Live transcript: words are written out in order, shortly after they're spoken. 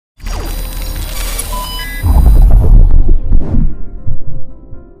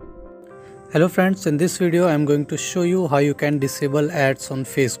Hello friends, in this video I am going to show you how you can disable ads on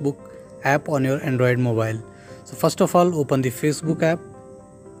Facebook app on your Android mobile. So first of all, open the Facebook app.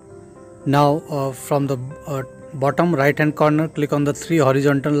 Now from the bottom right hand corner, click on the three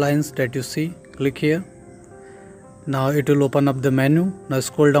horizontal lines that you see. Click here. Now it will open up the menu. Now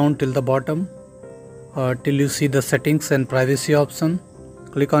scroll down till the bottom till you see the settings and privacy option.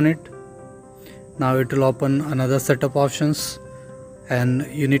 Click on it. Now it will open another set of options, and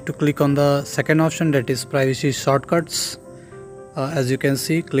you need to click on the second option, that is privacy shortcuts. As you can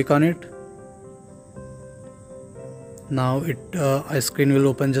see, click on it. Now a screen will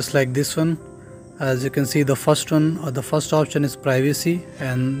open just like this one. As you can see, the first one or the first option is privacy,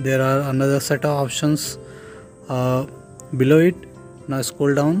 and there are another set of options below it. Now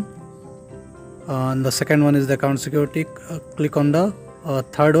scroll down, and the second one is the account security. Click on the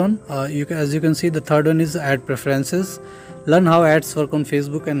third one. As you can see, the third one is ad preferences. Learn how ads work on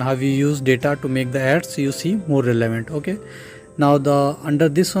Facebook and how you use data to make the ads you see more relevant. Okay, now under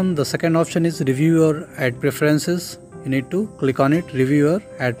this one, the second option is review your ad preferences. You need to click on it. Review your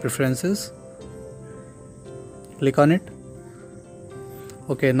ad preferences. Click on it.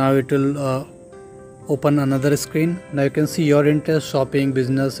 Okay, now it will open another screen. Now you can see your interest, shopping,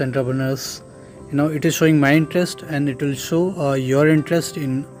 business, entrepreneurs. It is showing my interest, and it will show your interest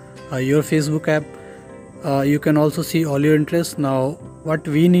in your Facebook app. You can also see all your interests. Now what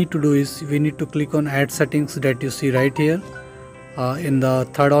we need to do is we need to click on ad settings that you see right here. In the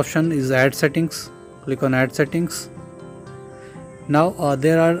third option is ad settings. Click on ad settings. Now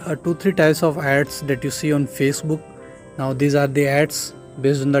there are 2-3 types of ads that you see on Facebook. Now these are the ads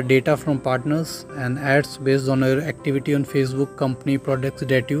based on the data from partners, and ads based on your activity on Facebook, company products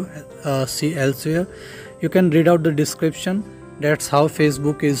that you see elsewhere. You can read out the description. That's how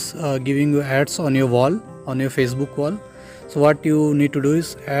Facebook is giving you ads on your wall, on your Facebook wall. So what you need to do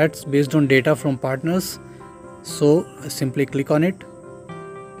is ads based on data from partners. So simply click on it.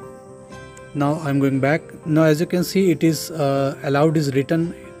 Now I'm going back. Now as you can see, it is allowed is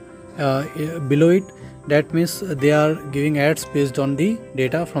written below it. That means they are giving ads based on the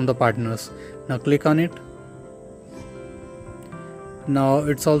data from the partners. Now click on it. Now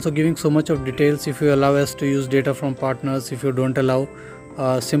it's also giving so much of details. If you allow us to use data from partners, if you don't allow,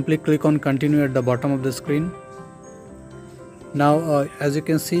 simply click on continue at the bottom of the screen. Now as you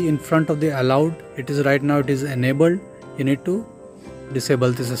can see, in front of the allowed, it is right now it is enabled. You need to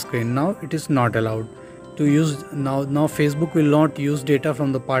disable this screen. Now it is not allowed to use. Now Facebook will not use data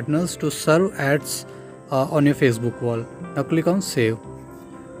from the partners to serve ads on your Facebook wall. Now click on save.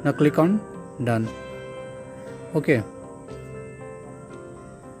 Now click on done. Okay,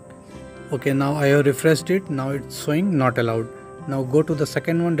 now I have refreshed it. Now it's showing not allowed. Now go to the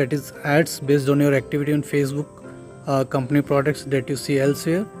second one, that is ads based on your activity on Facebook, company products that you see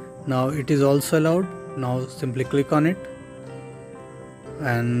elsewhere. Now it is also allowed. Now simply click on it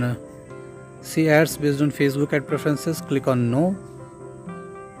and see ads based on Facebook ad preferences. Click on no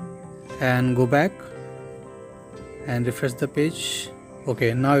and go back and refresh the page.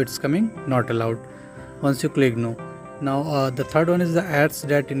 Okay, now it's coming not allowed once you click no. Now the third one is the ads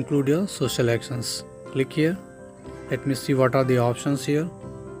that include your social actions. Click here. Let me see what are the options here.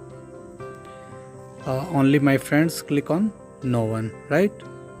 Only my friends. Click on no one, right?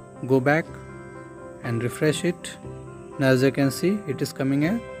 Go back and refresh it. Now as you can see, it is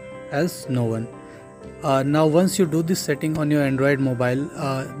coming as no one. Now once you do this setting on your Android mobile,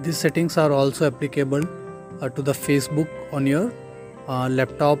 these settings are also applicable to the Facebook on your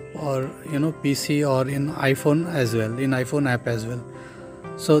laptop or PC or in iPhone as well, in iPhone app as well.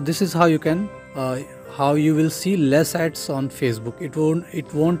 So this is how you can how you will see less ads on Facebook.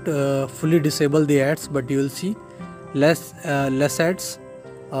 It won't fully disable the ads, but you will see less ads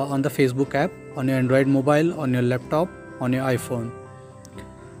on the Facebook app on your Android mobile, on your laptop, on your iPhone.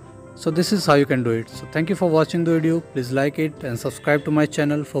 So this is how you can do it. So thank you for watching the video. Please like it and subscribe to my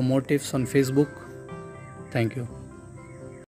channel for more tips on Facebook. Thank you.